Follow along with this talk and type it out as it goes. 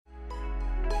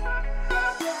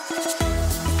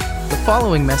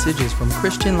following message is from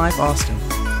Christian Life Austin.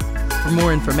 For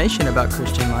more information about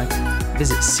Christian Life,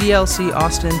 visit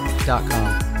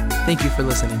clcaustin.com. Thank you for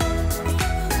listening.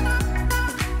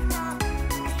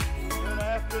 Good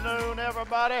afternoon,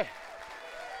 everybody.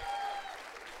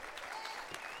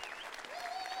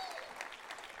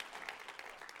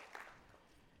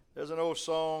 There's an old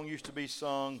song used to be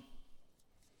sung.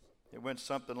 It went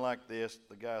something like this.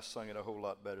 The guy sung it a whole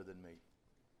lot better than me.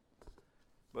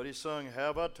 But he sung,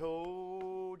 "Have I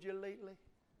told you lately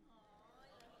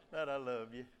that I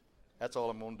love you?" That's all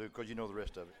I'm going to do because you know the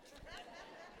rest of it.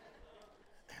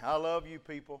 I love you,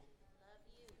 people.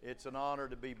 It's an honor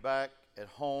to be back at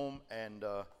home and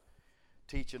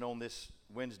teaching on this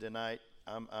Wednesday night.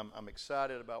 I'm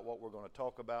excited about what we're going to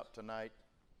talk about tonight.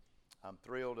 I'm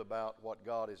thrilled about what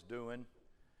God is doing.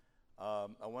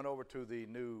 I went over to the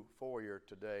new foyer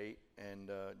today,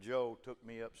 and Joe took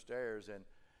me upstairs, and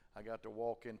I got to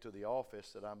walk into the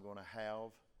office that I'm going to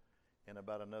have in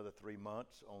about another 3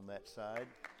 months on that side.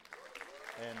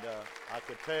 And I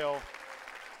could tell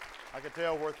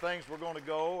where things were going to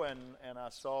go, and I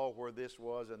saw where this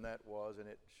was and that was, and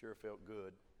it sure felt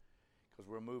good because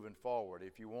we're moving forward.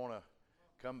 If you want to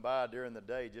come by during the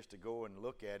day just to go and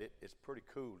look at it, it's pretty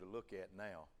cool to look at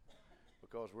now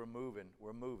because we're moving,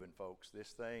 folks.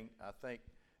 This thing, I think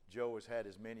Joe has had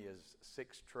as many as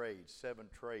 7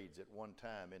 trades at one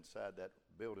time inside that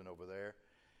building over there,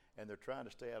 and they're trying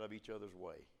to stay out of each other's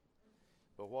way.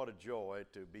 But what a joy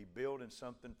to be building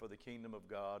something for the kingdom of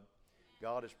God.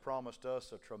 God has promised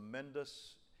us a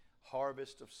tremendous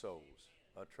harvest of souls,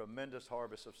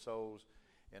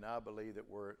 and I believe that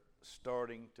we're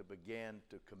starting to begin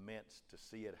to commence to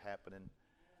see it happening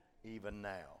even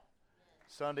now.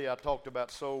 Sunday I talked about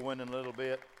soul winning a little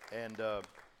bit, and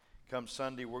come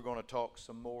Sunday we're going to talk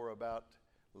some more about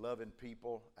loving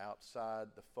people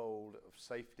outside the fold of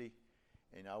safety.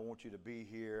 And I want you to be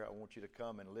here. I want you to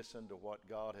come and listen to what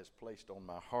God has placed on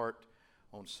my heart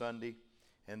on Sunday.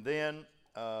 And then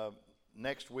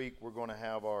next week we're going to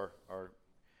have our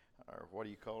what do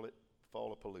you call it?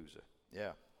 Fallapalooza.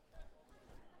 Yeah.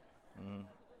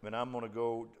 And I'm going to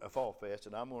go a Fall Fest,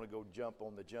 and I'm going to go jump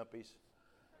on the jumpies.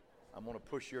 I'm going to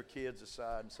push your kids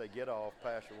aside and say, "Get off,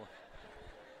 Pastor."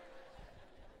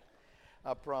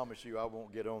 I promise you I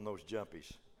won't get on those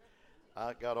jumpies.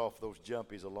 I got off those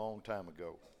jumpies a long time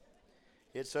ago.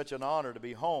 It's such an honor to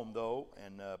be home, though,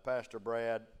 and Pastor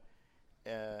Brad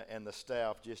and the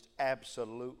staff just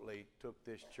absolutely took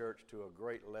this church to a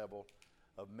great level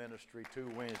of ministry 2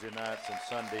 Wednesday nights and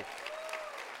Sunday.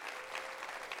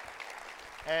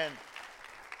 And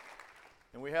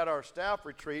we had our staff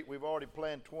retreat. We've already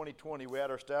planned 2020. We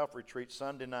had our staff retreat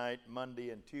Sunday night,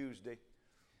 Monday, and Tuesday.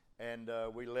 And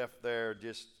we left there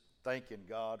just thanking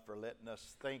God for letting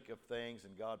us think of things,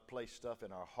 and God placed stuff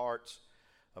in our hearts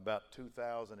about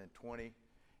 2020.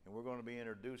 And we're going to be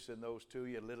introducing those to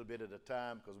you a little bit at a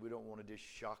time because we don't want to just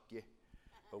shock you.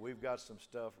 But we've got some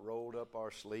stuff rolled up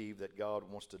our sleeve that God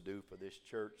wants to do for this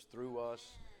church through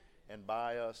us and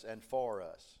by us and for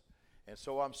us. And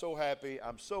so I'm so happy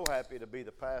to be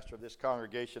the pastor of this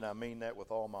congregation. I mean that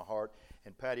with all my heart.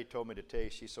 And Patty told me to tell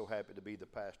you she's so happy to be the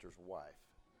pastor's wife.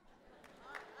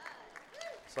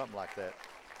 Something like that.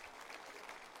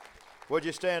 Would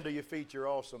you stand to your feet? You're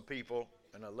awesome people,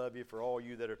 and I love you. For all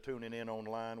you that are tuning in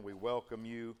online, we welcome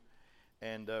you.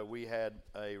 And we had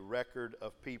a record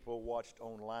of people watched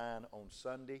online on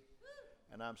Sunday,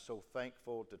 and I'm so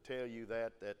thankful to tell you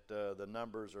that the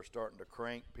numbers are starting to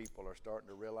crank. People are starting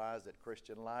to realize that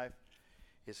Christian Life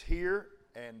is here,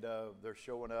 and they're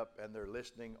showing up and they're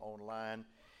listening online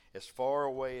as far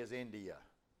away as India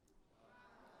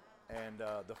and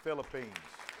the Philippines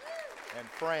and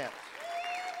France.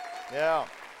 Yeah.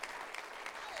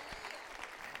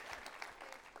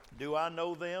 Do I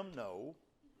know them? No.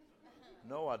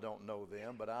 No, I don't know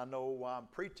them, but I know I'm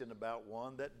preaching about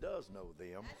one that does know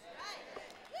them.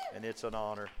 And it's an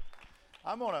honor.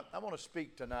 I'm gonna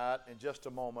speak tonight in just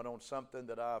a moment on something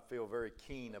that I feel very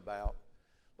keen about.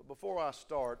 But before I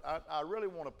start, I really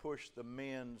want to push the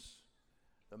men's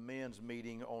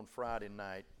meeting on Friday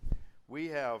night. We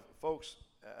have folks,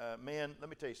 men, let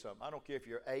me tell you something. I don't care if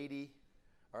you're 80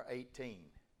 or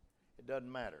 18. It doesn't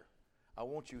matter. I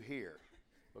want you here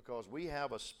because we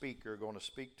have a speaker going to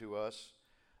speak to us,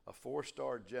 a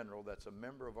 4-star general that's a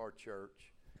member of our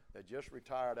church that just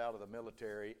retired out of the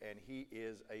military, and he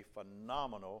is a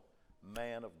phenomenal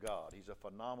man of God. He's a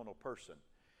phenomenal person.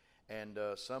 And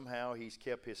somehow he's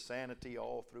kept his sanity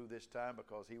all through this time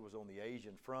because he was on the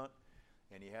Asian front,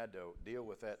 and he had to deal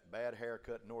with that bad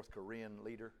haircut North Korean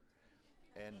leader.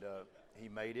 And he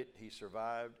made it. He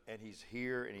survived, and he's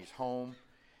here, and he's home.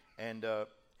 And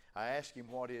I asked him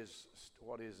what his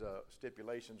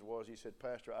stipulations was. He said,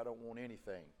 Pastor, I don't want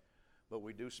anything, but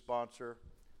we do sponsor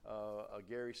a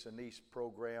Gary Sinise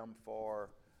program for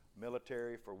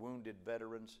military, for wounded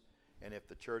veterans, and if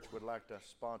the church would like to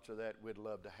sponsor that, we'd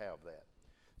love to have that.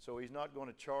 So he's not going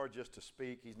to charge us to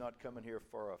speak. He's not coming here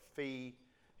for a fee.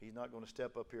 He's not going to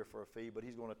step up here for a fee, but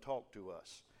he's going to talk to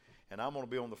us. And I'm going to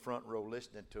be on the front row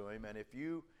listening to him. And if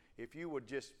you would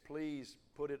just please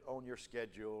put it on your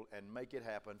schedule and make it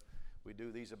happen. We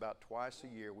do these about twice a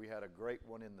year. We had a great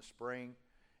one in the spring,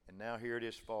 and now here it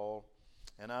is fall.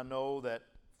 And I know that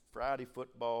Friday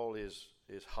football is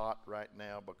hot right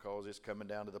now because it's coming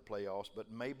down to the playoffs,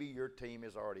 but maybe your team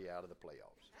is already out of the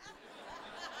playoffs.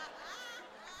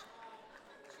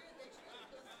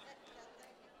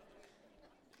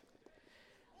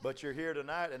 But you're here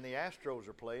tonight, and the Astros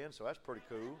are playing, so that's pretty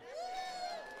cool.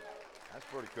 That's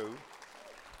pretty cool.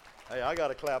 Hey, I got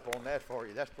to clap on that for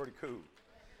you. That's pretty cool.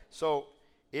 So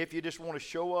if you just want to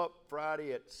show up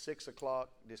Friday at 6 o'clock,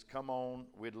 just come on.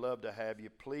 We'd love to have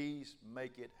you. Please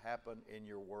make it happen in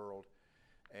your world,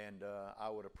 and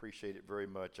I would appreciate it very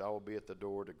much. I will be at the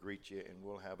door to greet you, and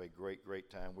we'll have a great,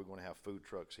 great time. We're going to have food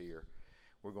trucks here.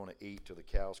 We're going to eat till the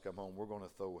cows come home. We're going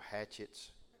to throw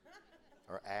hatchets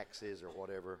or axes or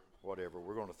whatever.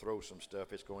 We're going to throw some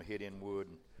stuff. It's going to hit in wood.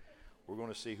 And we're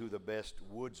going to see who the best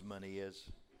woodsman is.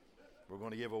 We're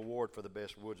going to give an award for the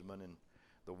best woodsman and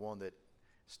the one that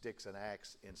sticks an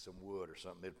axe in some wood or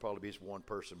something. It'll probably be just one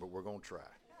person, but we're going to try.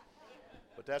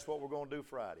 But that's what we're going to do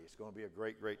Friday. It's going to be a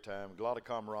great, great time. A lot of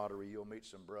camaraderie. You'll meet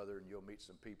some brother and you'll meet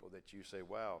some people that you say,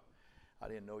 wow, I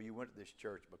didn't know you went to this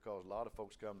church, because a lot of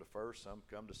folks come to first, some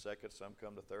come to second, some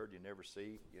come to third. You never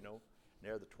see,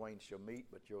 ne'er the twain shall meet,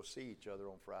 but you'll see each other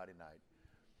on Friday night.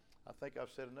 I think I've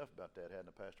said enough about that, hadn't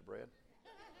I, Pastor Brad?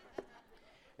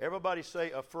 Everybody say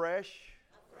a fresh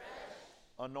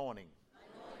anointing.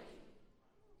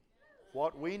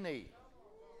 What we need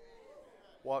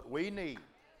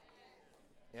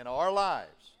in our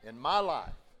lives, in my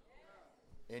life,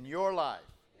 in your life,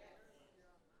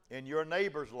 in your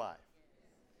neighbor's life,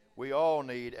 we all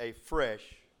need a fresh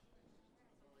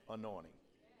anointing.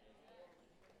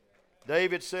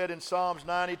 David said in Psalms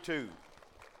 92,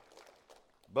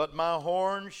 "But my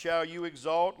horn shall you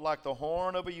exalt like the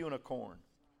horn of a unicorn.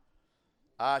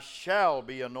 I shall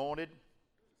be anointed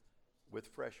with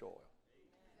fresh oil."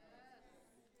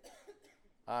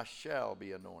 I shall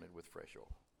be anointed with fresh oil.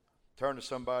 Turn to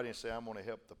somebody and say, I'm going to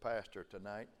help the pastor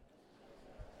tonight.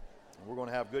 And we're going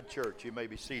to have good church. You may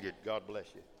be seated. God bless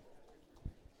you.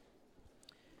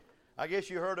 I guess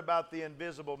you heard about the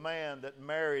invisible man that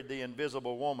married the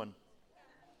invisible woman.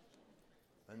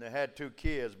 And they had 2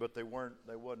 kids, but they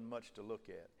wasn't much to look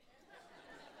at.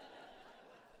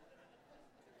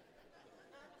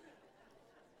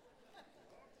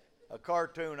 A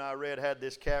cartoon I read had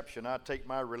this caption, "I take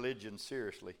my religion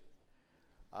seriously.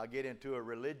 I get into a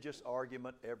religious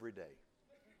argument every day."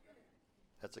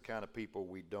 That's the kind of people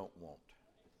we don't want.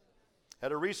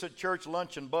 At a recent church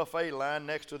luncheon buffet line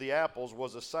next to the apples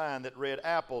was a sign that read,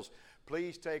 "Apples,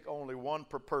 please take only 1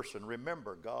 per person.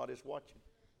 Remember, God is watching."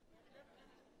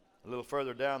 A little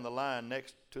further down the line,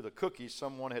 next to the cookies,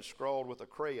 someone had scrawled with a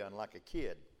crayon like a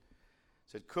kid.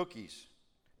 It said, "Cookies,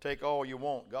 take all you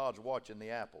want. God's watching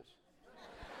the apples."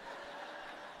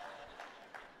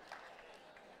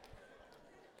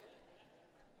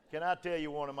 Can I tell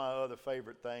you one of my other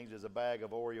favorite things is a bag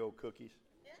of Oreo cookies?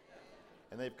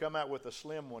 And they've come out with the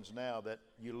slim ones now that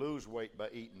you lose weight by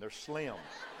eating. They're slim.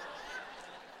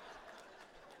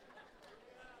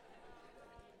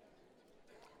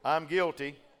 I'm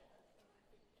guilty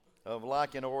of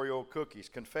liking Oreo cookies.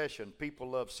 Confession, people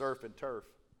love surf and turf.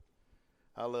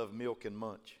 I love milk and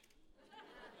munch.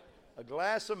 A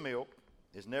glass of milk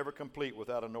is never complete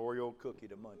without an Oreo cookie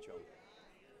to munch on.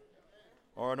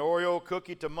 Or an Oreo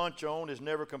cookie to munch on is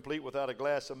never complete without a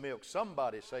glass of milk.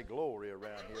 Somebody say glory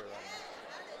around here.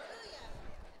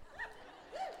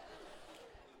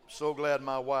 So glad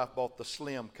my wife bought the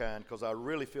slim kind, because I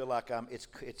really feel like it's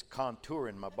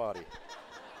contouring my body.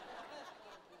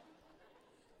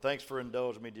 Thanks for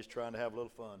indulging me, just trying to have a little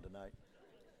fun tonight.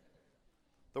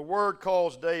 The Word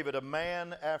calls David a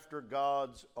man after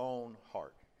God's own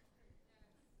heart.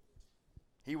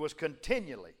 He was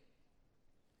continually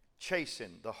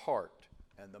chasing the heart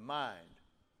and the mind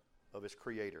of his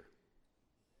Creator.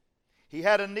 He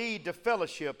had a need to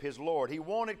fellowship his Lord. He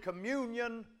wanted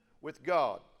communion with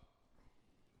God.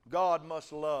 God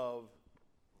must love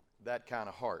that kind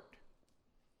of heart,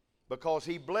 because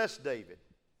He blessed David.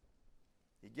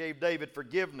 He gave David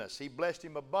forgiveness. He blessed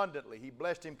him abundantly. He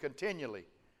blessed him continually.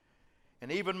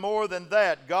 And even more than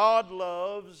that, God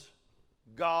loves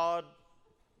God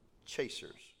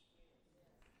chasers.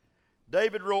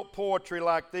 David wrote poetry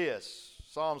like this,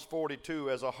 Psalms 42,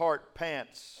 as a hart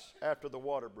pants after the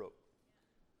water brook,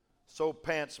 so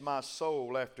pants my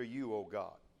soul after you, O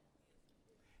God.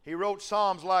 He wrote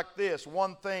psalms like this,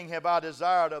 one thing have I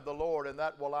desired of the Lord, and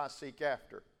that will I seek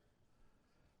after,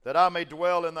 that I may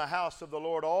dwell in the house of the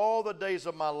Lord all the days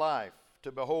of my life,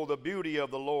 to behold the beauty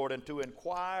of the Lord and to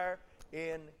inquire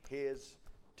in his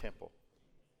temple.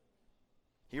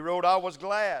 He wrote, I was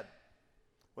glad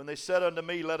when they said unto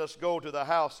me, let us go to the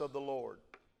house of the Lord.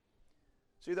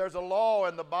 See, there's a law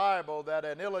in the Bible that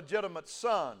an illegitimate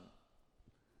son,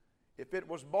 if it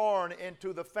was born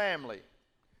into the family,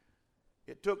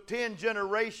 it took 10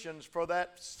 generations for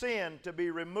that sin to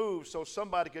be removed so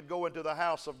somebody could go into the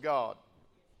house of God.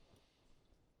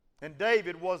 And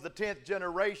David was the 10th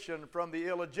generation from the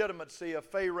illegitimacy of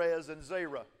Pharez and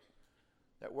Zerah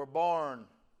that were born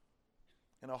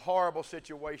in a horrible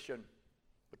situation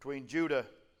between Judah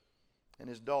and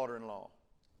his daughter-in-law.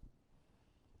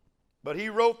 But he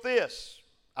wrote this,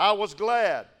 I was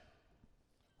glad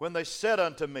when they said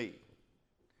unto me,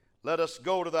 let us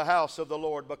go to the house of the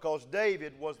Lord, because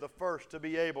David was the first to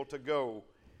be able to go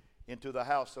into the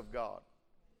house of God.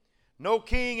 No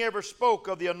king ever spoke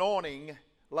of the anointing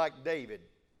like David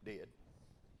did.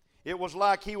 It was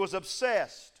like he was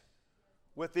obsessed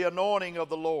with the anointing of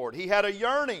the Lord. He had a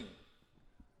yearning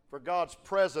for God's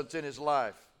presence in his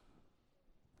life.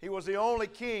 He was the only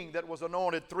king that was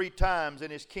anointed 3 times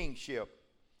in his kingship.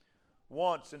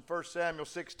 Once in 1 Samuel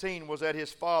 16 was at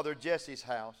his father Jesse's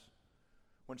house,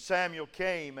 when Samuel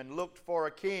came and looked for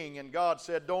a king, and God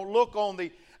said, don't look on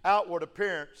the outward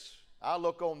appearance, I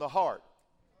look on the heart.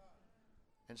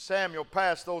 And Samuel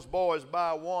passed those boys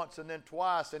by once and then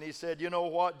twice, and he said, you know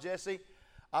what, Jesse?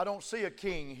 I don't see a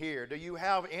king here. Do you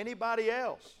have anybody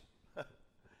else?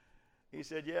 He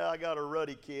said, yeah, I got a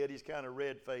ruddy kid. He's kind of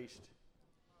red-faced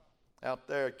out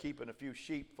there keeping a few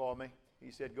sheep for me.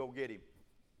 He said, go get him.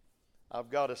 I've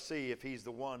got to see if he's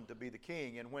the one to be the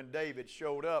king. And when David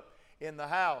showed up in the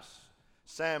house,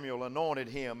 Samuel anointed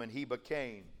him, and he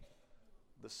became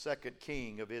the second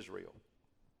king of Israel.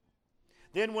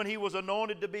 Then when he was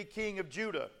anointed to be king of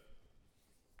Judah,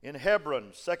 in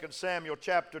Hebron, 2 Samuel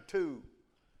chapter 2,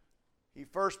 he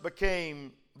first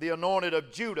became the anointed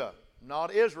of Judah,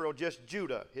 not Israel, just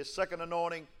Judah. His second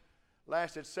anointing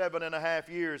lasted 7.5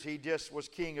 years. He just was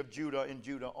king of Judah and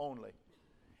Judah only.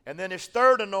 And then his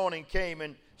third anointing came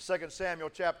in 2 Samuel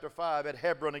chapter 5 at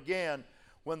Hebron again,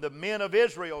 when the men of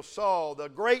Israel saw the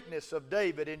greatness of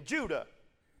David in Judah,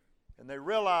 and they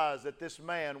realized that this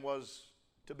man was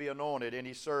to be anointed, and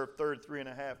he served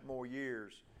 3.5 more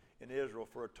years in Israel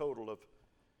for a total of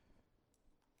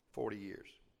 40 years.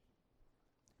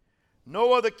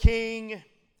 No other king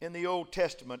in the Old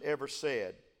Testament ever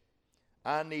said,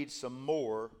 I need some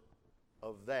more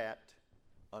of that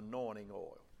anointing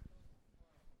oil.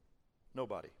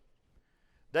 Nobody.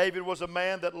 David was a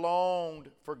man that longed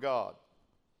for God.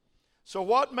 So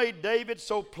what made David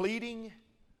so pleading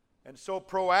and so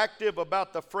proactive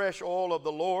about the fresh oil of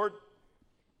the Lord?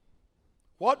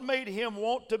 What made him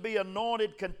want to be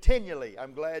anointed continually?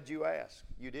 I'm glad you asked.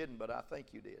 You didn't, but I think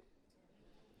you did.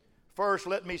 First,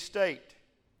 let me state,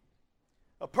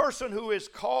 a person who is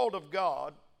called of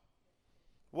God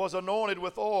was anointed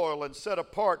with oil and set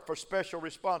apart for special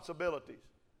responsibilities.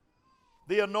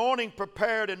 The anointing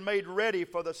prepared and made ready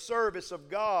for the service of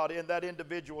God in that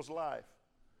individual's life.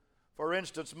 For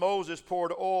instance, Moses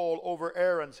poured oil over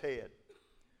Aaron's head.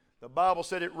 The Bible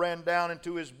said it ran down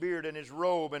into his beard and his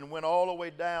robe and went all the way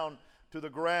down to the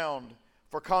ground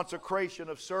for consecration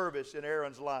of service in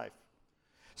Aaron's life.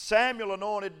 Samuel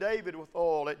anointed David with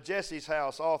oil at Jesse's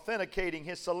house, authenticating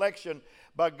his selection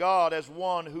by God as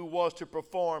one who was to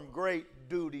perform great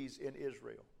duties in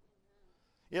Israel.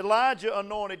 Elijah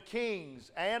anointed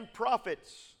kings and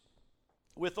prophets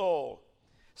with oil,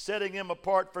 setting them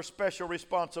apart for special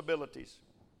responsibilities.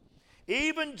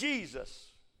 Even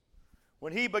Jesus,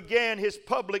 when he began his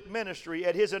public ministry,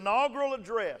 at his inaugural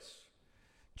address,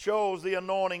 chose the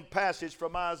anointing passage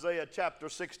from Isaiah chapter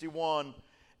 61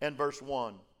 and verse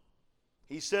 1.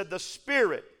 He said, the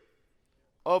Spirit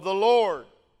of the Lord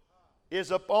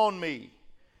is upon me,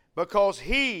 because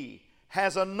he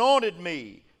has anointed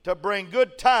me to bring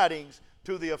good tidings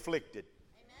to the afflicted.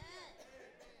 Amen.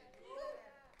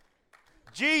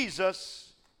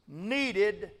 Jesus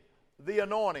needed the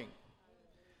anointing.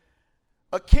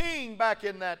 A king back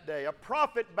in that day, a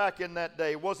prophet back in that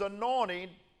day, was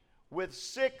anointed with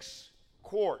 6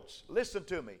 quarts. Listen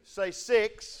to me. Say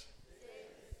 6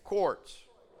 quarts.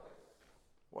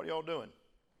 What are y'all doing?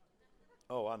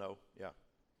 Oh, I know. Yeah.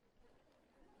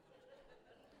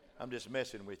 I'm just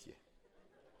messing with you.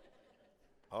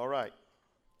 All right.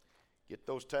 Get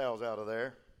those towels out of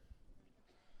there.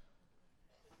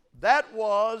 That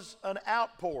was an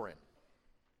outpouring.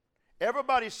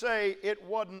 Everybody say it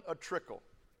wasn't a trickle.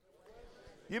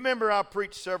 You remember I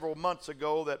preached several months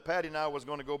ago that Patty and I was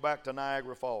going to go back to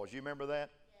Niagara Falls. You remember that?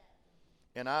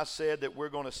 And I said that we're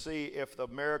going to see if the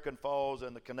American Falls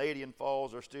and the Canadian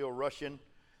Falls are still rushing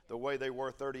the way they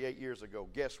were 38 years ago.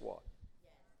 Guess what?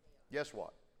 Guess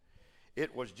what?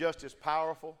 It was just as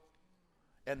powerful,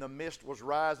 and the mist was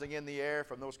rising in the air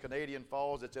from those Canadian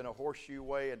Falls. It's in a horseshoe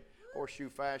way and horseshoe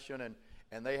fashion,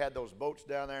 and they had those boats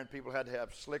down there, and people had to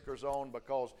have slickers on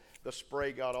because the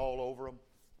spray got all over them,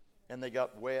 and they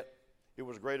got wet. It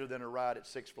was greater than a ride at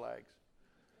Six Flags.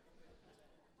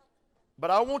 But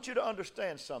I want you to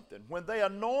understand something. When they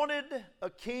anointed a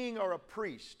king or a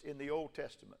priest in the Old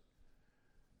Testament,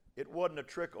 it wasn't a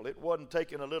trickle. It wasn't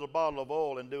taking a little bottle of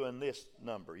oil and doing this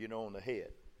number, on the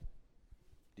head.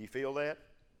 Do you feel that?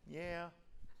 Yeah.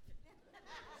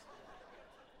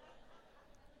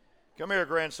 Come here,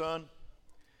 grandson.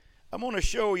 I'm going to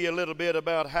show you a little bit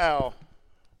about how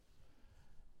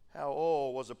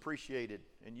oil was appreciated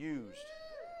and used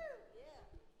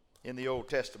in the Old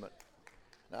Testament.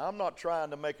 Now, I'm not trying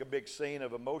to make a big scene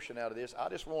of emotion out of this. I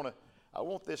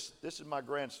want this is my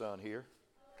grandson here.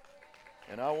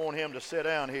 And I want him to sit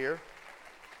down here.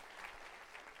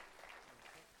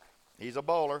 He's a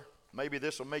baller. Maybe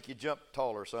this will make you jump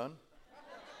taller, son.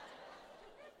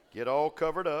 Get all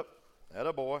covered up.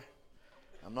 Atta boy.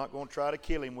 I'm not going to try to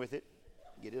kill him with it.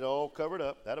 Get it all covered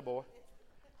up. Atta boy.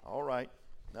 All right.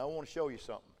 Now I want to show you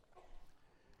something.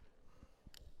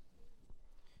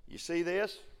 You see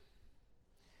this?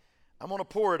 I'm going to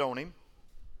pour it on him.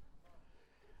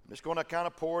 I'm just going to kind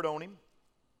of pour it on him.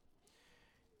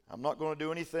 I'm not going to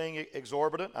do anything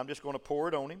exorbitant. I'm just going to pour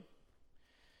it on him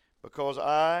because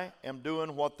I am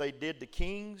doing what they did to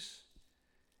kings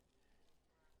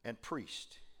and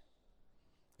priests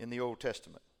in the Old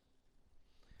Testament.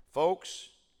 Folks,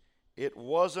 it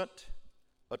wasn't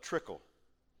a trickle.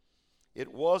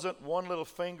 It wasn't one little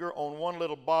finger on one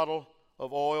little bottle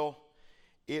of oil.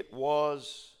 It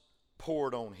was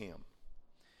poured on him.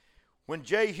 When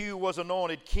Jehu was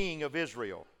anointed king of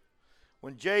Israel,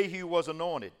 when Jehu was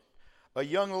anointed, a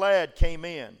young lad came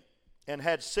in and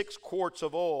had 6 quarts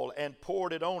of oil and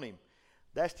poured it on him.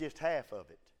 That's just half of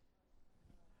it.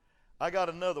 I got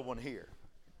another one here.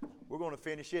 We're going to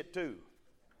finish it too.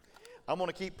 I'm going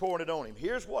to keep pouring it on him.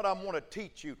 Here's what I want to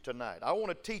teach you tonight. I want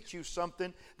to teach you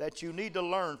something that you need to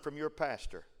learn from your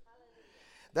pastor.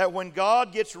 That when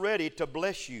God gets ready to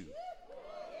bless you,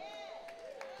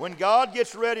 when God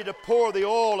gets ready to pour the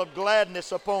oil of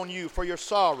gladness upon you for your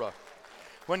sorrow,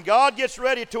 when God gets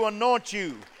ready to anoint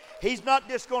you, He's not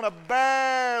just going to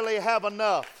barely have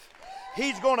enough.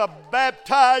 He's going to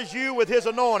baptize you with His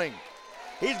anointing.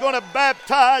 He's going to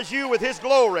baptize you with His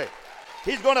glory.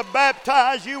 He's going to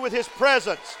baptize you with His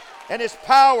presence and His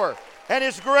power and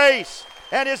His grace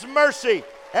and His mercy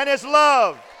and His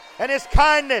love and His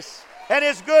kindness and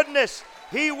His goodness.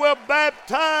 He will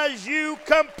baptize you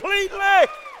completely.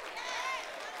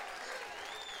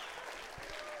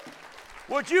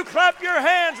 Would you clap your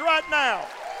hands right now?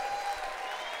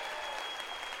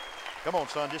 Come on,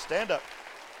 son, just stand up.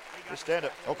 Just stand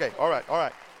up. Okay, all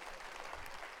right.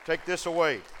 Take this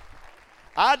away.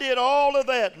 I did all of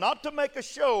that, not to make a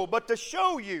show, but to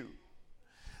show you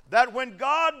that when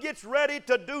God gets ready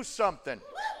to do something,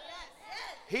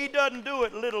 He doesn't do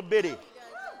it little bitty.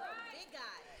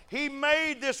 He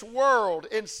made this world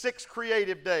in 6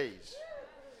 creative days.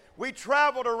 We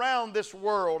traveled around this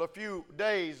world a few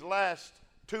days last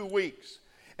 2 weeks,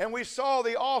 and we saw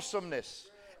the awesomeness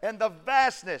and the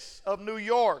vastness of New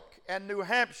York and New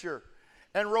Hampshire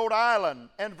and Rhode Island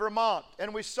and Vermont,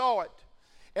 and we saw it.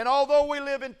 And although we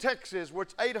live in Texas,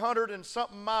 which 800 and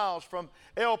something miles from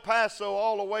El Paso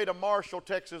all the way to Marshall,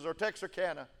 Texas, or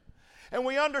Texarkana, and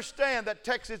we understand that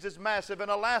Texas is massive and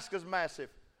Alaska's massive,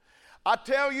 I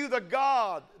tell you, the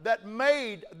God that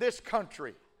made this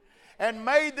country and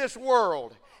made this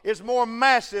world is more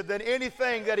massive than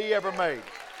anything that He ever made.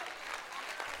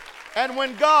 And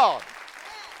when God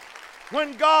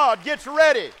gets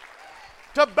ready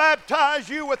to baptize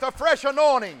you with a fresh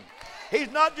anointing, He's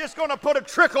not just going to put a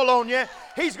trickle on you.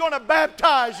 He's going to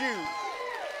baptize you.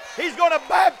 He's going to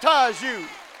baptize you.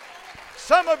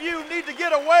 Some of you need to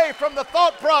get away from the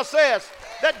thought process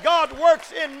that God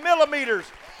works in millimeters.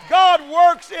 God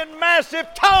works in massive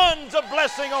tons of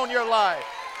blessing on your life.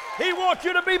 He wants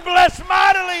you to be blessed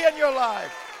mightily in your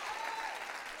life.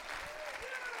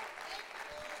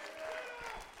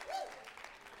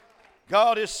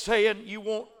 God is saying, you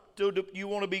want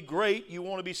to be great, you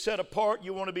want to be set apart,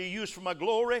 you want to be used for my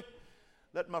glory.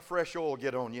 Let my fresh oil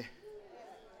get on you.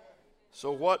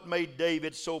 So what made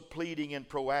David so pleading and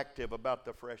proactive about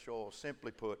the fresh oil?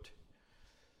 Simply put,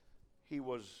 he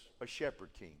was a shepherd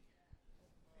king.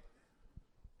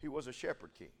 He was a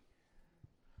shepherd king.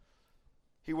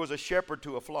 He was a shepherd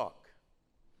to a flock.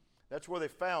 That's where they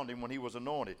found him when he was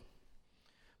anointed.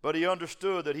 But he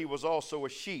understood that he was also a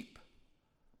sheep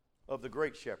of the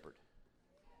great shepherd.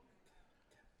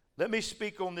 Let me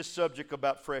speak on this subject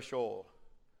about fresh oil.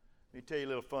 Let me tell you a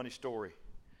little funny story.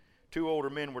 Two older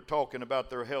men were talking about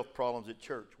their health problems at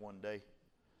church one day.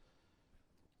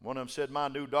 One of them said, my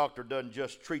new doctor doesn't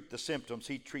just treat the symptoms,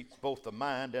 he treats both the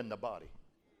mind and the body.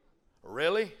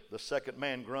 Really? The second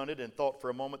man grunted and thought for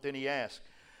a moment, then he asked,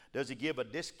 does he give a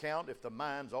discount if the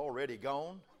mind's already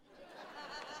gone?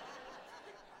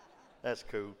 That's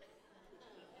cool.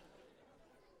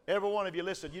 Every one of you,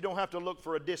 listen, you don't have to look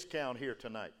for a discount here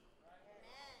tonight.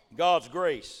 God's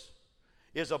grace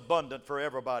is abundant for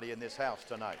everybody in this house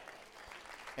tonight.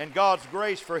 And God's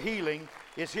grace for healing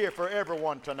is here for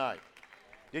everyone tonight.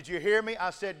 Did you hear me? I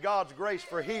said God's grace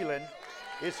for healing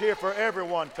is here for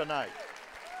everyone tonight.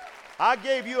 I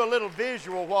gave you a little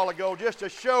visual a while ago just to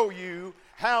show you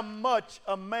how much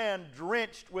a man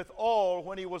drenched with oil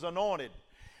when he was anointed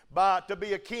to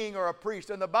be a king or a priest.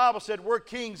 And the Bible said we're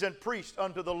kings and priests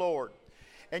unto the Lord.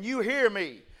 And you hear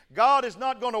me. God is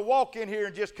not going to walk in here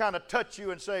and just kind of touch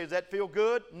you and say, does that feel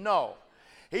good? No.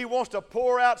 He wants to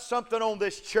pour out something on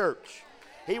this church.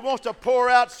 He wants to pour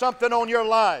out something on your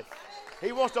life.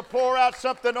 He wants to pour out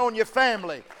something on your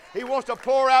family. He wants to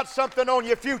pour out something on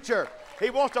your future. He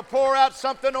wants to pour out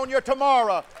something on your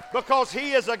tomorrow, because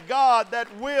He is a God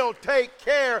that will take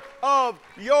care of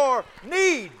your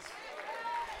needs.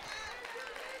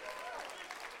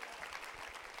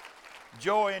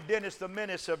 Joy and Dennis the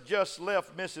Menace have just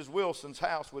left Mrs. Wilson's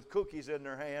house with cookies in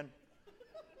their hand.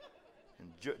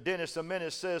 And Dennis the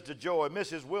Menace says to Joy,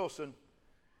 Mrs. Wilson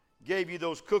gave you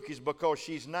those cookies because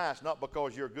she's nice, not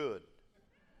because you're good.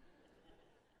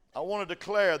 I want to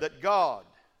declare that God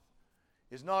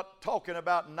is not talking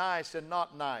about nice and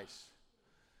not nice.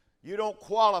 You don't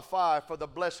qualify for the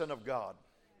blessing of God.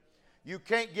 You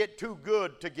can't get too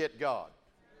good to get God.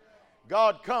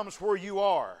 God comes where you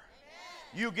are.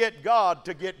 You get God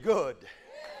to get good.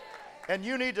 And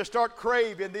you need to start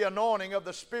craving the anointing of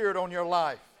the Spirit on your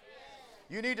life.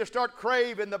 You need to start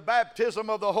craving the baptism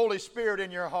of the Holy Spirit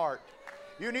in your heart.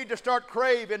 You need to start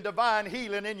craving divine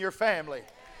healing in your family.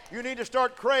 You need to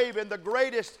start craving the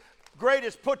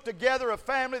greatest put together of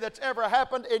family that's ever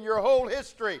happened in your whole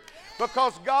history.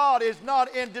 Because God is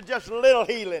not into just little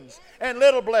healings and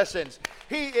little blessings.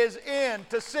 He is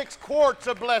into 6 quarts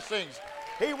of blessings.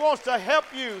 He wants to help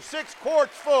you 6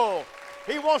 quarts full.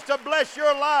 He wants to bless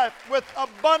your life with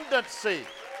abundancy.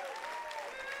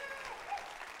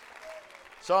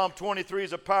 Psalm 23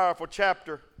 is a powerful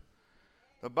chapter.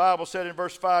 The Bible said in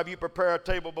verse 5, you prepare a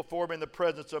table before me in the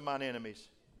presence of mine enemies.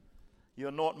 You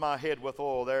anoint my head with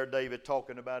oil. There, David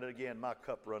talking about it again. My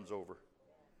cup runs over.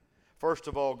 First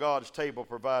of all, God's table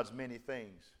provides many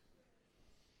things.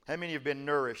 How many have been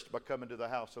nourished by coming to the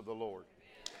house of the Lord?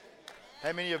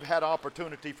 How many have had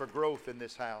opportunity for growth in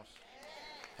this house?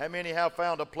 How many have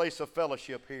found a place of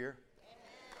fellowship here?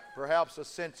 Perhaps a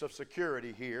sense of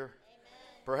security here.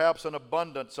 Perhaps an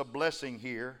abundance of blessing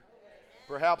here.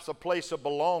 Perhaps a place of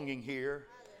belonging here.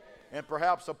 And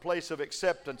perhaps a place of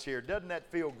acceptance here. Doesn't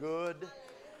that feel good?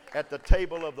 At the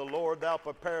table of the Lord, thou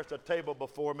preparest a table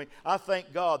before me. I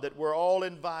thank God that we're all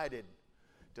invited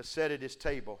to sit at His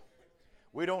table.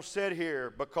 We don't sit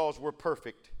here because we're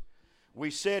perfect.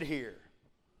 We sit here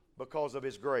because of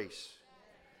His grace,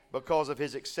 because of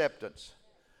His acceptance.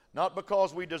 Not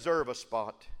because we deserve a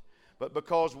spot, but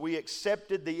because we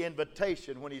accepted the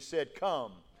invitation when He said,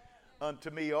 come unto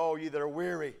me, all ye that are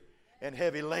weary and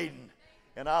heavy laden,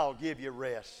 and I'll give you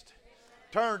rest.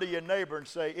 Turn to your neighbor and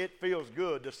say, it feels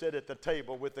good to sit at the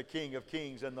table with the King of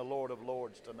Kings and the Lord of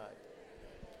Lords tonight.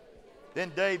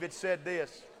 Then David said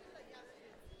this.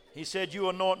 He said, you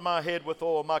anoint my head with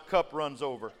oil, my cup runs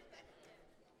over.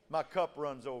 My cup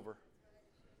runs over.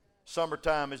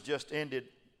 Summertime has just ended.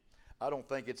 I don't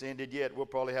think it's ended yet. We'll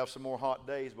probably have some more hot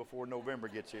days before November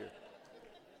gets here.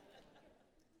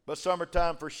 But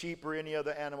summertime for sheep or any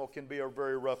other animal can be a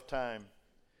very rough time.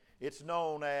 It's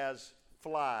known as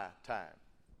fly time.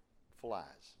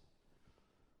 Flies.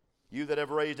 You that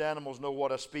have raised animals know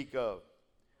what I speak of.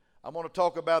 I'm going to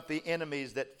talk about the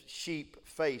enemies that sheep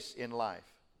face in life.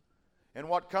 And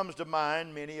what comes to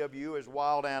mind, many of you, is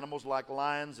wild animals like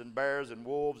lions and bears and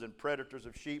wolves and predators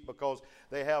of sheep, because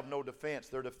they have no defense.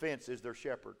 Their defense is their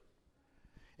shepherd.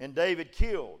 And David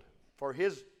killed for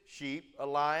his sheep a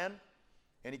lion,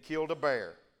 and he killed a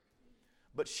bear.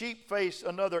 But sheep face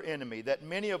another enemy that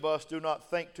many of us do not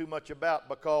think too much about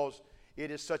because it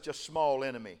is such a small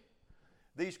enemy.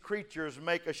 These creatures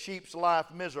make a sheep's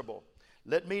life miserable.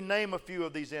 Let me name a few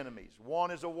of these enemies.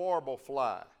 One is a warble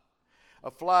fly,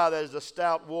 a fly that is a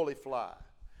stout woolly fly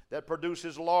that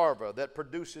produces larvae, that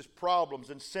produces problems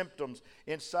and symptoms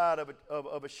inside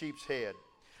of a sheep's head.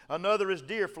 Another is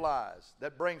deer flies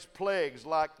that brings plagues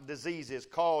like diseases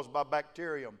caused by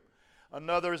bacterium.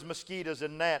 Another is mosquitoes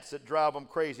and gnats that drive them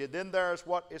crazy. Then there's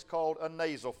what is called a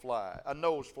nasal fly, a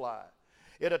nose fly.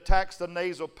 It attacks the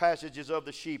nasal passages of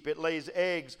the sheep. It lays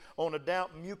eggs on a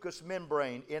damp mucous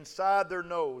membrane inside their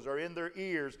nose or in their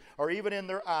ears or even in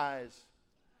their eyes.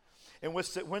 And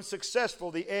when successful,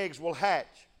 the eggs will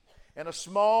hatch, and a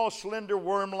small, slender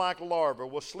worm-like larva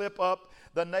will slip up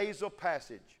the nasal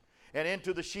passage and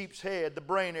into the sheep's head, the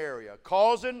brain area,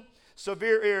 causing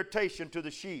severe irritation to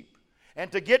the sheep.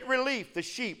 And to get relief, the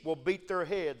sheep will beat their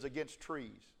heads against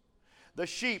trees. The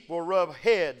sheep will rub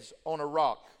heads on a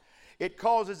rock. It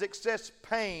causes excess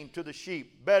pain to the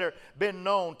sheep, been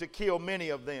known to kill many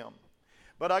of them.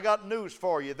 But I got news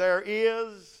for you. There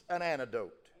is an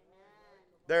antidote.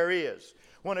 There is.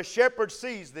 When a shepherd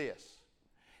sees this,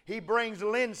 he brings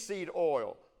linseed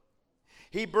oil.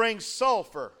 He brings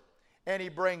sulfur, and he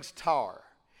brings tar.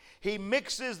 He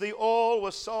mixes the oil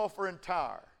with sulfur and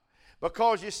tar.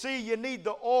 Because you see, you need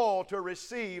the oil to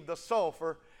receive the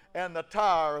sulfur and the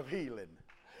tar of healing.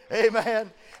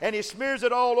 Amen. And he smears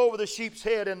it all over the sheep's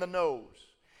head and the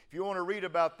nose. If you want to read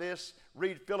about this,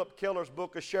 read Philip Keller's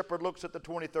book, A Shepherd Looks at the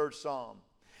 23rd Psalm.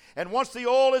 And once the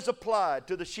oil is applied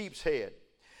to the sheep's head,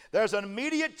 there's an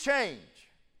immediate change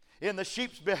in the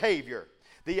sheep's behavior.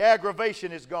 The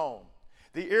aggravation is gone.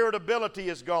 The irritability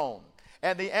is gone.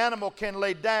 And the animal can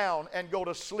lay down and go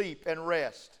to sleep and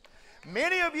rest.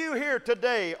 Many of you here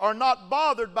today are not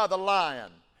bothered by the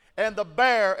lion and the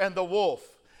bear and the wolf,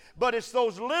 but it's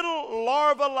those little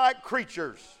larva-like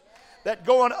creatures that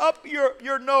going up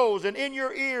your nose and in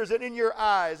your ears and in your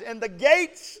eyes, and the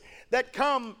gates that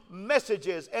come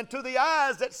messages, and to the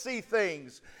eyes that see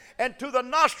things, and to the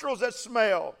nostrils that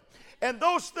smell. And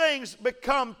those things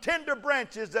become tender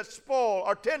branches that spoil,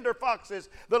 or tender foxes,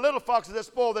 the little foxes that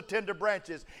spoil the tender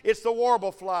branches. It's the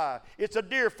warble fly, it's a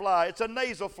deer fly, it's a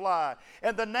nasal fly,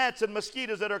 and the gnats and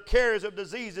mosquitoes that are carriers of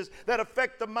diseases that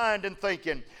affect the mind and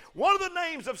thinking. One of the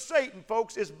names of Satan,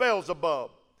 folks, is Beelzebub.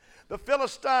 The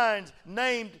Philistines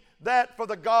named that for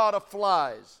the god of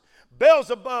flies.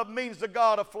 Beelzebub means the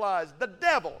god of flies. The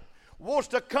devil wants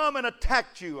to come and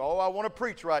attack you. Oh, I want to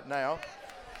preach right now.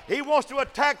 He wants to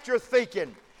attack your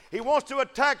thinking. He wants to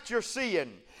attack your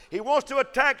seeing. He wants to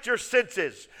attack your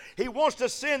senses. He wants to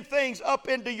send things up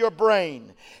into your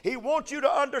brain. He wants you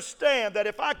to understand that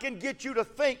if I can get you to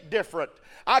think different,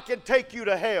 I can take you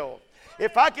to hell.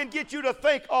 If I can get you to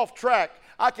think off track,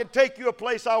 I can take you a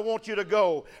place I want you to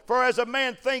go. For as a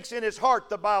man thinks in his heart,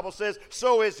 the Bible says,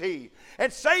 so is he.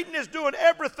 And Satan is doing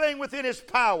everything within his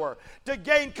power to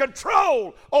gain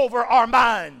control over our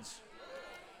minds.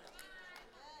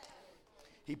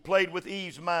 He played with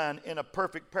Eve's mind in a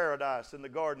perfect paradise in the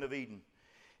Garden of Eden.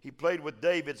 He played with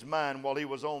David's mind while he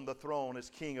was on the throne as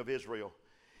king of Israel.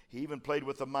 He even played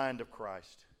with the mind of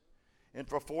Christ. And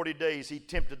for 40 days he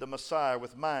tempted the Messiah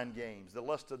with mind games, the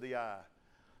lust of the eye,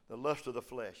 the lust of the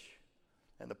flesh,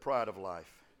 and the pride of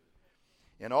life.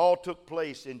 And all took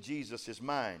place in Jesus'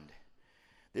 mind.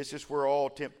 This is where all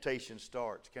temptation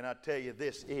starts. Can I tell you,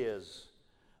 this is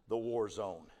the war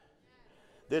zone.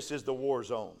 This is the war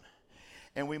zone.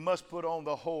 And we must put on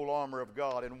the whole armor of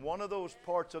God. And one of those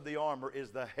parts of the armor is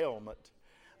the helmet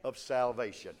of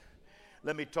salvation.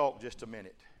 Let me talk just a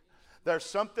minute. There's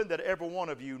something that every one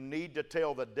of you need to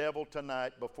tell the devil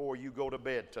tonight before you go to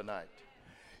bed tonight.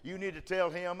 You need to tell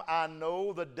him, I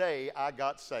know the day I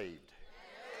got saved.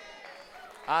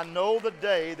 I know the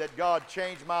day that God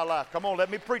changed my life. Come on,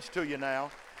 let me preach to you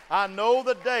now. I know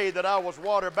the day that I was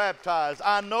water baptized.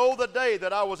 I know the day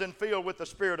that I was infilled with the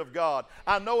Spirit of God.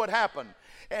 I know it happened.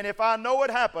 And if I know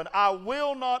it happened, I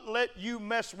will not let you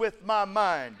mess with my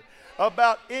mind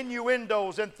about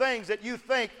innuendos and things that you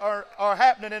think are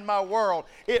happening in my world.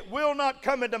 It will not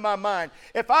come into my mind.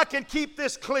 If I can keep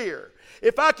this clear,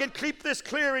 if I can keep this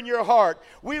clear in your heart,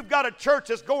 we've got a church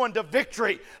that's going to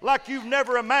victory like you've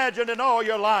never imagined in all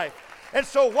your life. And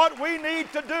so what we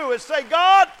need to do is say,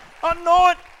 God,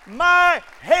 anoint my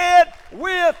head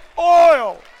with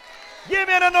oil. Give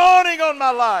me an anointing on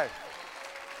my life.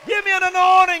 Give me an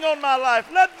anointing on my life.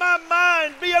 Let my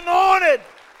mind be anointed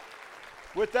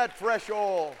with that fresh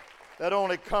oil that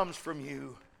only comes from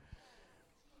you.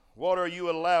 What are you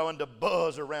allowing to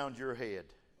buzz around your head?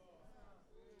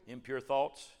 Impure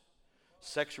thoughts,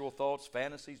 sexual thoughts,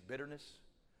 fantasies, bitterness,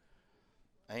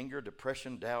 anger,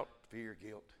 depression, doubt, fear,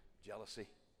 guilt, jealousy,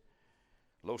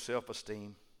 low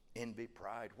self-esteem, envy,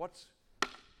 pride. What's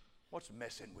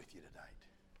messing with you tonight?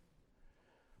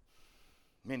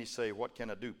 Many say, what can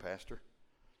I do, Pastor?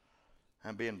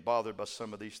 I'm being bothered by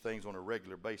some of these things on a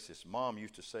regular basis. Mom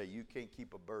used to say, you can't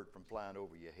keep a bird from flying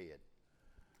over your head.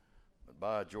 But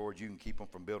by George, you can keep them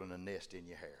from building a nest in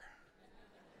your hair.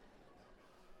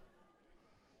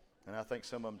 And I think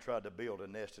some of them tried to build a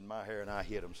nest in my hair, and I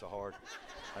hit them so hard,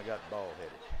 I got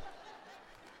bald-headed.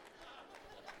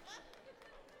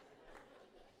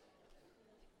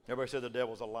 Everybody said the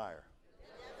devil's a liar.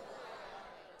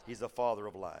 He's the father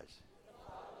of lies.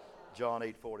 John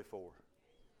 8:44.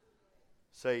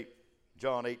 Say,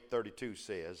 John 8:32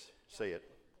 says, say it.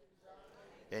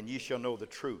 And ye shall know the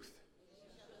truth,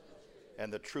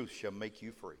 and the truth shall make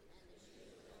you free.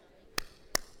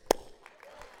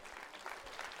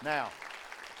 Now,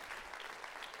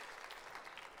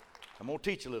 I'm going to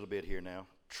teach a little bit here now.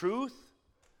 Truth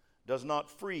does not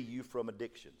free you from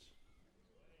addictions.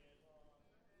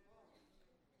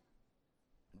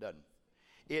 It doesn't.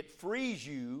 It frees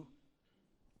you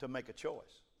to make a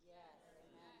choice.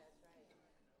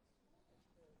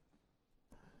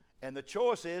 And the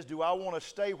choice is, do I want to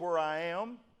stay where I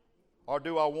am, or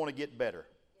do I want to get better?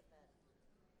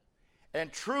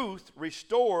 And truth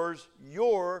restores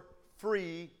your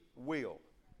free will.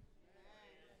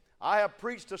 I have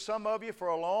preached to some of you for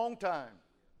a long time,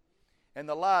 and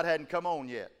the light hadn't come on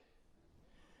yet.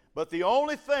 But the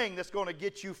only thing that's going to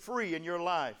get you free in your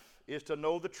life is to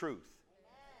know the truth.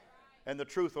 And the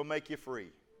truth will make you free.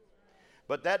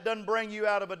 But that doesn't bring you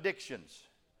out of addictions.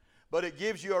 But it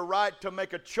gives you a right to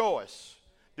make a choice.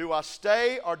 Do I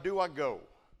stay or do I go?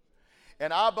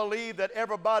 And I believe that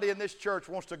everybody in this church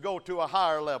wants to go to a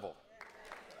higher level.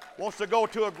 Wants to go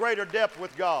to a greater depth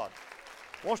with God.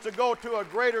 Wants to go to a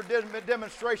greater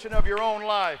demonstration of your own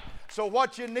life. So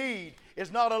what you need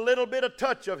is not a little bit of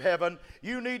touch of heaven.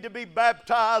 You need to be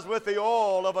baptized with the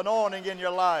oil of anointing in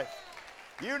your life.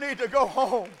 You need to go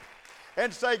home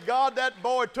and say, God, that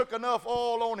boy took enough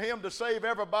oil on him to save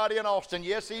everybody in Austin.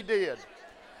 Yes, he did.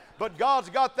 But God's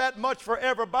got that much for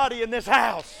everybody in this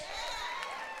house.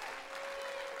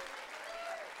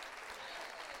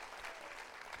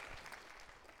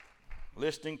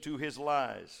 Listening to his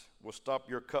lies will stop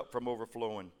your cup from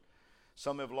overflowing.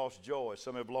 Some have lost joy.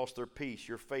 Some have lost their peace.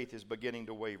 Your faith is beginning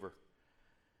to waver.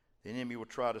 The enemy will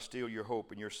try to steal your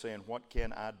hope, and you're saying, what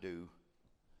can I do?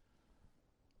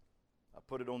 I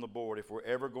put it on the board. If we're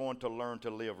ever going to learn to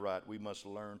live right, we must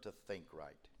learn to think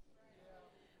right.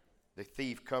 The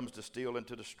thief comes to steal and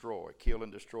to destroy, kill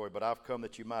and destroy, but I've come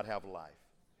that you might have life,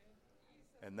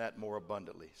 and that more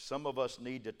abundantly. Some of us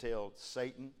need to tell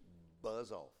Satan,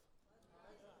 buzz off.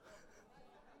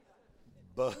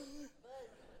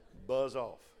 Buzz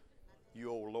off. You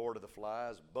old Lord of the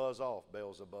Flies, buzz off,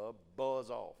 Beelzebub, buzz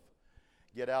off.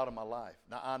 Get out of my life.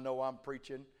 Now, I know I'm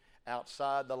preaching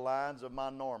outside the lines of my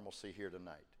normalcy here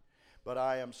tonight, but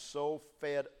I am so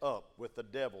fed up with the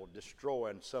devil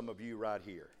destroying some of you right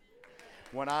here.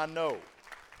 When I know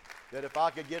that if I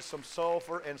could get some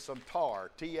sulfur and some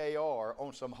tar, T-A-R,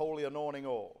 on some holy anointing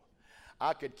oil,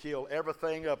 I could kill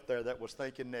everything up there that was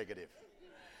thinking negative.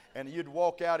 And you'd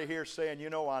walk out of here saying,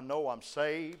 I know I'm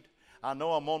saved. I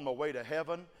know I'm on my way to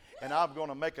heaven. And I'm going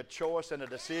to make a choice and a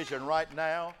decision right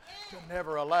now to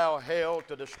never allow hell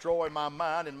to destroy my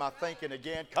mind and my thinking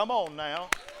again. Come on now.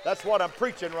 That's what I'm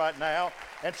preaching right now.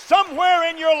 And somewhere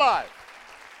in your life,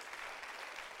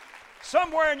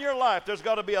 there's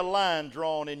got to be a line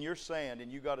drawn in your sand.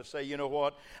 And you got to say, you know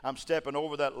what? I'm stepping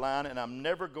over that line and I'm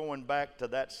never going back to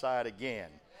that side again.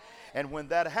 And when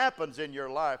that happens in your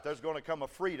life, there's going to come a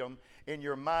freedom in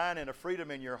your mind and a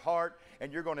freedom in your heart,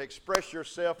 and you're going to express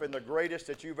yourself in the greatest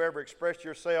that you've ever expressed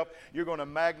yourself. You're going to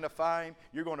magnify Him.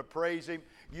 You're going to praise Him.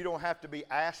 You don't have to be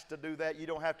asked to do that. You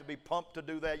don't have to be pumped to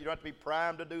do that. You don't have to be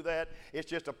primed to do that. It's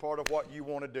just a part of what you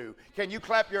want to do. Can you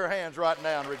clap your hands right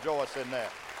now and rejoice in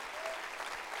that?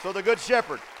 So the Good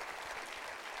Shepherd,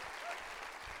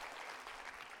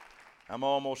 I'm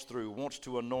almost through, wants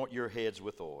to anoint your heads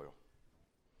with oil.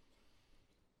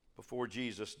 Before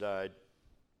Jesus died,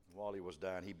 while He was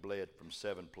dying, He bled from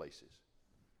 7 places.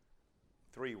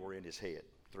 3 were in His head.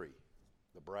 3.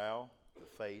 The brow, the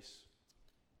face,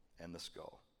 and the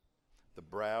skull. The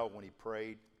brow, when He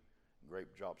prayed,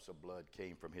 great drops of blood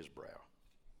came from His brow.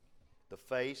 The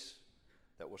face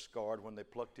that was scarred when they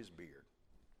plucked His beard.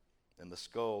 And the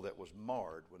skull that was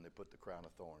marred when they put the crown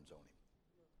of thorns on Him.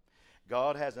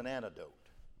 God has an antidote.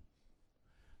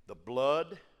 The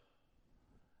blood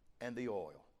and the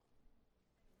oil.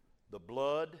 The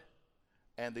blood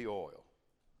and the oil.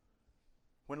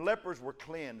 When lepers were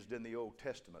cleansed in the Old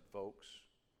Testament, folks,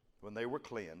 when they were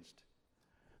cleansed,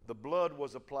 the blood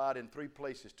was applied in 3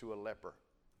 places to a leper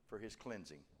for his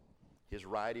cleansing. His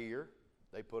right ear,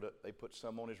 they put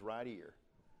some on his right ear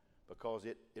because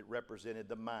it represented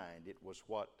the mind. It was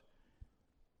what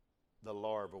the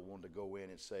larva wanted to go in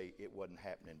and say it wasn't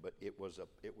happening, but it was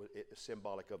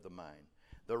symbolic of the mind.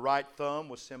 The right thumb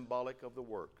was symbolic of the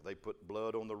work. They put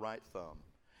blood on the right thumb.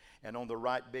 And on the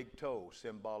right big toe,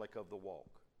 symbolic of the walk.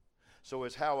 So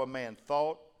it's how a man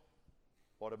thought,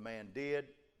 what a man did,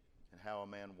 and how a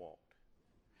man walked.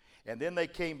 And then they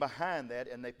came behind that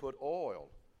and they put oil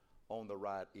on the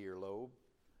right earlobe.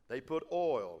 They put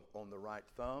oil on the right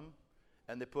thumb,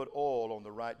 and they put oil on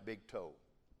the right big toe.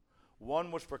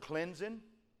 One was for cleansing.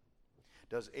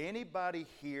 Does anybody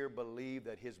here believe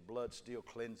that his blood still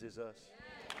cleanses us?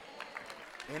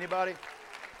 Anybody?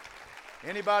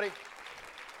 Anybody?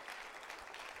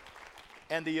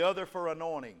 And the other for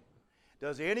anointing.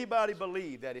 Does anybody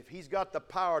believe that if he's got the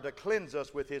power to cleanse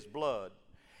us with his blood,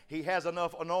 he has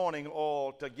enough anointing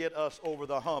oil to get us over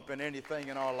the hump in anything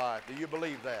in our life? Do you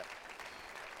believe that?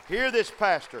 Hear this,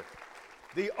 Pastor.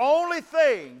 The only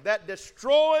thing that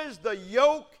destroys the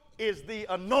yoke is the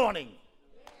anointing.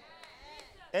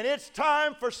 And it's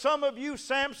time for some of you,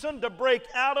 Samson, to break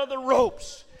out of the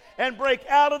ropes and break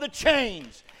out of the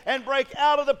chains and break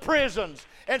out of the prisons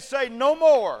and say, no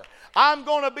more. I'm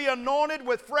going to be anointed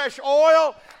with fresh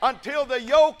oil until the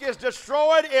yoke is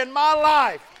destroyed in my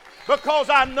life. Because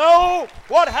I know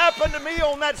what happened to me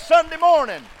on that Sunday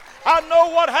morning. I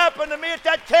know what happened to me at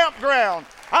that campground.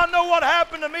 I know what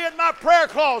happened to me in my prayer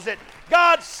closet.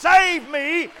 God saved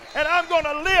me, and I'm going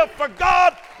to live for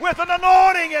God with an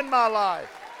anointing in my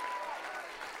life.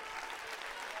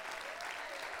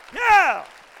 Yeah.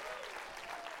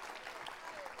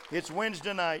 It's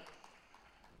Wednesday night.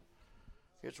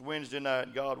 It's Wednesday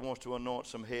night. God wants to anoint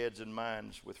some heads and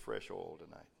minds with fresh oil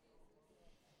tonight.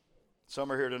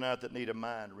 Some are here tonight that need a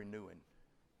mind renewing.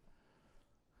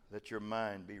 Let your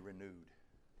mind be renewed.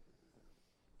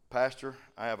 Pastor,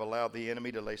 I have allowed the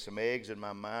enemy to lay some eggs in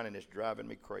my mind, and it's driving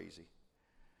me crazy.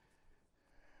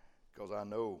 Because I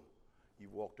know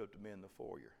you've walked up to me in the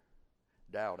foyer.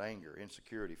 Doubt, anger,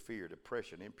 insecurity, fear,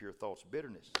 depression, impure thoughts,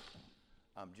 bitterness.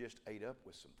 I'm just ate up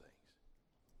with some things.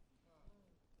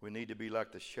 We need to be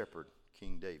like the shepherd,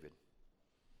 King David.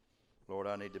 Lord,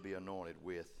 I need to be anointed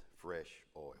with fresh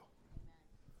oil.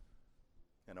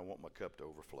 And I want my cup to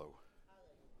overflow.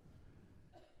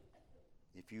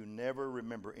 If you never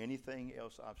remember anything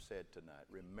else I've said tonight,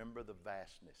 remember the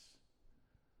vastness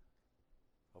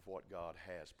of what God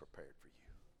has prepared for you.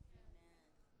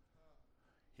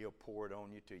 He'll pour it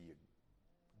on you till you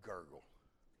gurgle.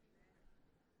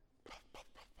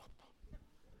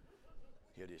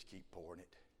 He'll just keep pouring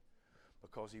it.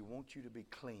 Because he wants you to be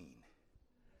clean.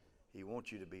 He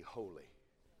wants you to be holy.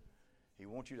 He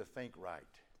wants you to think right.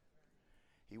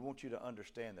 He wants you to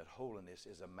understand that holiness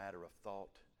is a matter of thought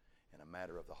and a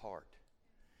matter of the heart.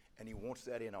 And he wants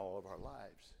that in all of our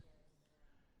lives.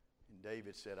 And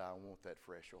David said, I want that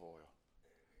fresh oil.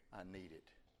 I need it.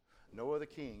 No other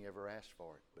king ever asked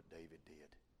for it, but David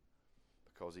did.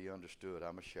 Because he understood,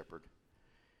 I'm a shepherd,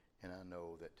 and I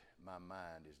know that my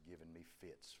mind is giving me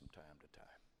fits from time to time.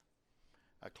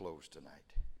 I close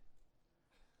tonight.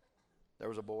 There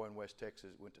was a boy in West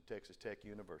Texas, went to Texas Tech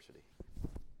University,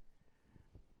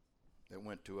 that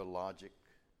went to a logic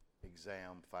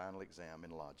exam, final exam in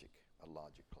logic, a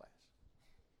logic class.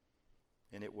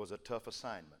 And it was a tough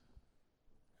assignment.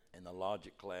 And the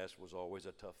logic class was always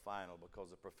a tough final because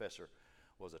the professor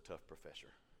was a tough professor.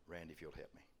 Randy, if you'll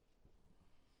help me.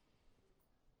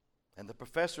 And the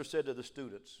professor said to the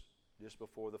students, just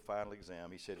before the final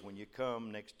exam, he said, when you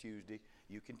come next Tuesday,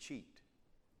 you can cheat.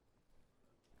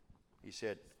 He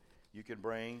said, you can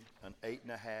bring an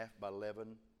 8.5 by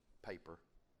 11 paper,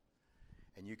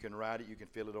 and you can write it, you can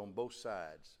fill it on both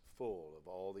sides, full of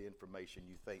all the information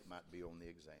you think might be on the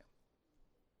exam.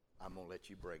 I'm going to let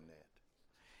you bring that.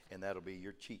 And that'll be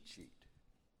your cheat sheet.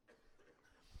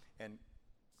 And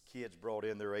kids brought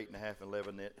in their 8.5 and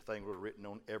 11. That thing was written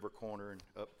on every corner and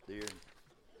up there.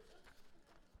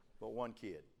 But one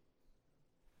kid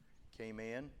came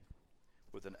in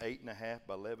with an 8.5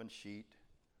 by 11 sheet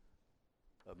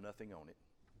of nothing on it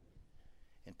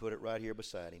and put it right here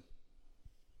beside him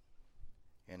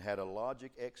and had a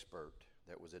logic expert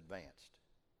that was advanced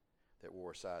that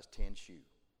wore a size 10 shoe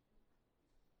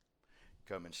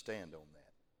come and stand on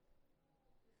that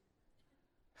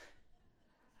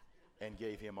and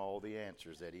gave him all the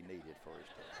answers that he needed for his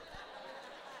test.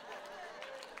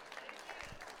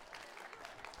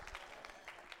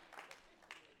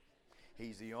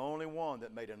 He's the only one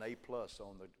that made an A+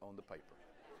 on the paper.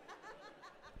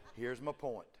 Here's my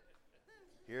point.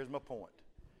 Here's my point.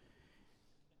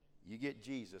 You get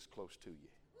Jesus close to you.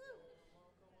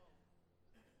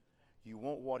 You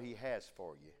want what he has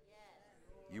for you.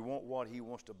 You want what he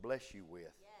wants to bless you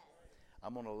with.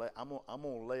 I'm gonna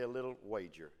lay a little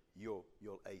wager. You'll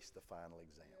ace the final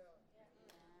exam.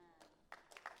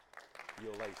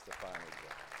 You'll ace the final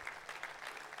exam.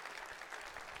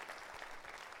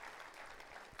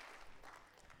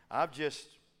 I've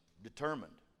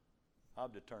determined.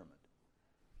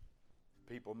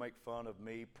 People make fun of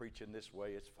me preaching this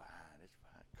way. It's fine. It's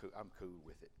fine. I'm cool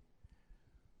with it.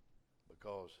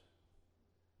 Because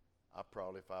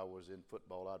if I was in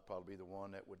football, I'd probably be the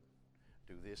one that would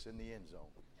do this in the end zone.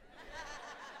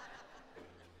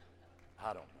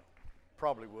 I don't know.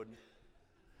 Probably wouldn't.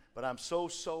 But I'm so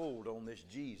sold on this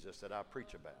Jesus that I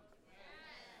preach about.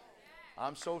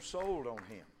 I'm so sold on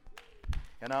him.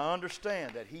 And I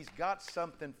understand that he's got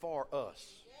something for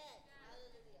us.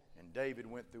 And David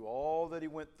went through all that he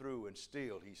went through, and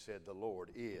still he said, the Lord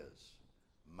is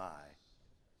my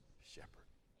shepherd.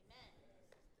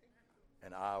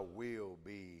 And I will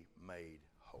be made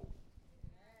whole.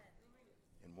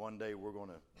 And one day we're going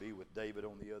to be with David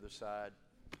on the other side.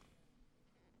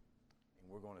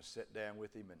 And we're going to sit down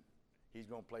with him, and he's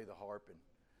going to play the harp, and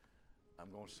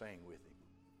I'm going to sing with him.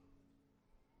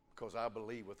 Because I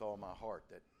believe with all my heart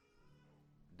that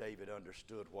David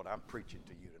understood what I'm preaching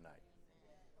to you tonight.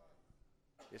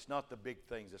 It's not the big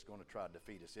things that's going to try to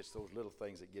defeat us. It's those little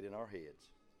things that get in our heads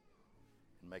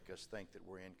and make us think that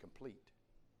we're incomplete.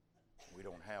 We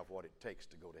don't have what it takes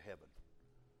to go to heaven.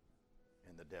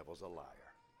 And the devil's a liar.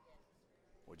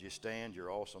 Would you stand? You're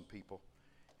awesome people.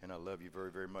 And I love you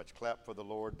very, very much. Clap for the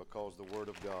Lord because the word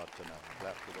of God tonight.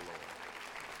 Clap for the Lord.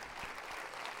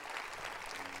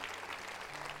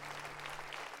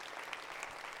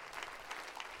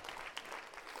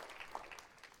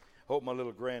 Hope my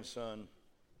little grandson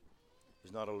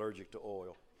is not allergic to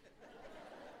oil.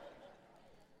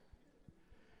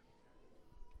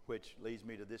 Which leads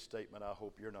me to this statement. I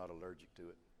hope you're not allergic to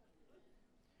it.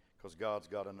 Because God's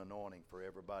got an anointing for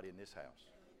everybody in this house.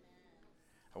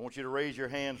 I want you to raise your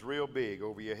hands real big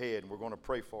over your head, and we're going to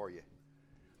pray for you.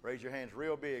 Raise your hands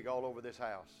real big all over this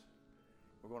house.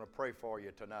 We're going to pray for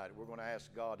you tonight. We're going to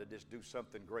ask God to just do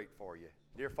something great for you.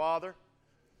 Dear Father,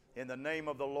 in the name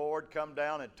of the Lord, come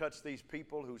down and touch these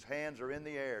people whose hands are in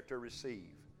the air to receive.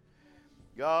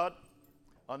 God,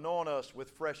 anoint us with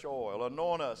fresh oil.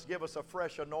 Anoint us. Give us a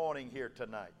fresh anointing here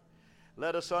tonight.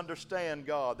 Let us understand,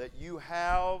 God, that you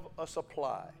have a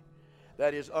supply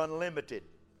that is unlimited.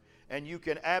 And you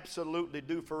can absolutely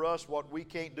do for us what we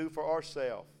can't do for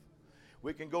ourselves.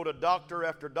 We can go to doctor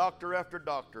after doctor after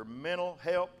doctor, mental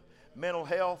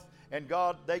health, and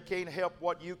God, they can't help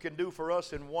what you can do for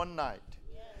us in one night.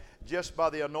 Just by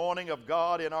the anointing of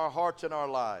God in our hearts and our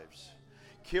lives.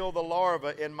 Kill the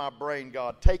larva in my brain,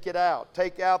 God. Take it out.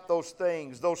 Take out those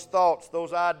things, those thoughts,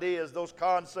 those ideas, those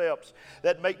concepts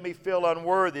that make me feel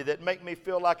unworthy, that make me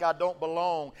feel like I don't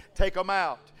belong. Take them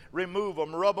out. Remove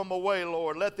them. Rub them away,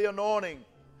 Lord. Let the anointing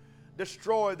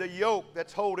destroy the yoke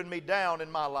that's holding me down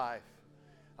in my life.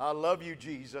 I love you,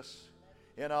 Jesus,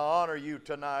 and I honor you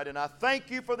tonight. And I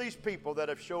thank you for these people that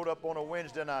have showed up on a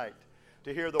Wednesday night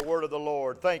to hear the word of the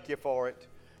Lord. Thank you for it.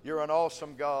 You're an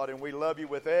awesome God, and we love you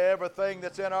with everything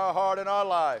that's in our heart and our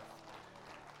life.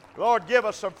 Lord, give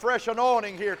us some fresh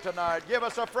anointing here tonight. Give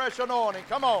us a fresh anointing.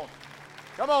 Come on.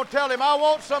 Come on, tell him, I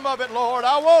want some of it, Lord.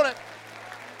 I want it.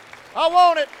 I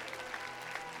want it.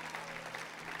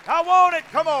 I want it.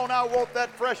 Come on, I want that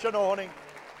fresh anointing.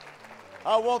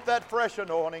 I want that fresh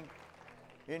anointing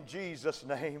in Jesus'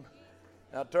 name.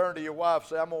 Now turn to your wife and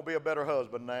say, I'm going to be a better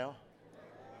husband now.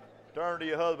 Turn to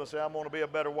your husband and say, I'm going to be a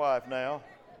better wife now.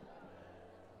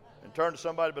 And turn to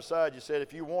somebody beside you and say,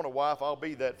 if you want a wife, I'll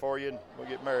be that for you, and we'll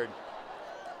get married.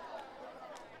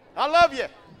 I love you.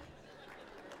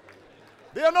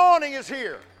 The anointing is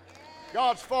here.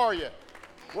 God's for you.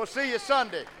 We'll see you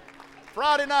Sunday.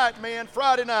 Friday night, men.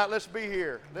 Friday night, let's be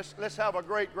here. Let's have a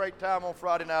great, great time on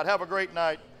Friday night. Have a great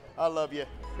night. I love you.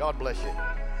 God bless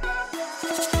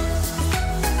you.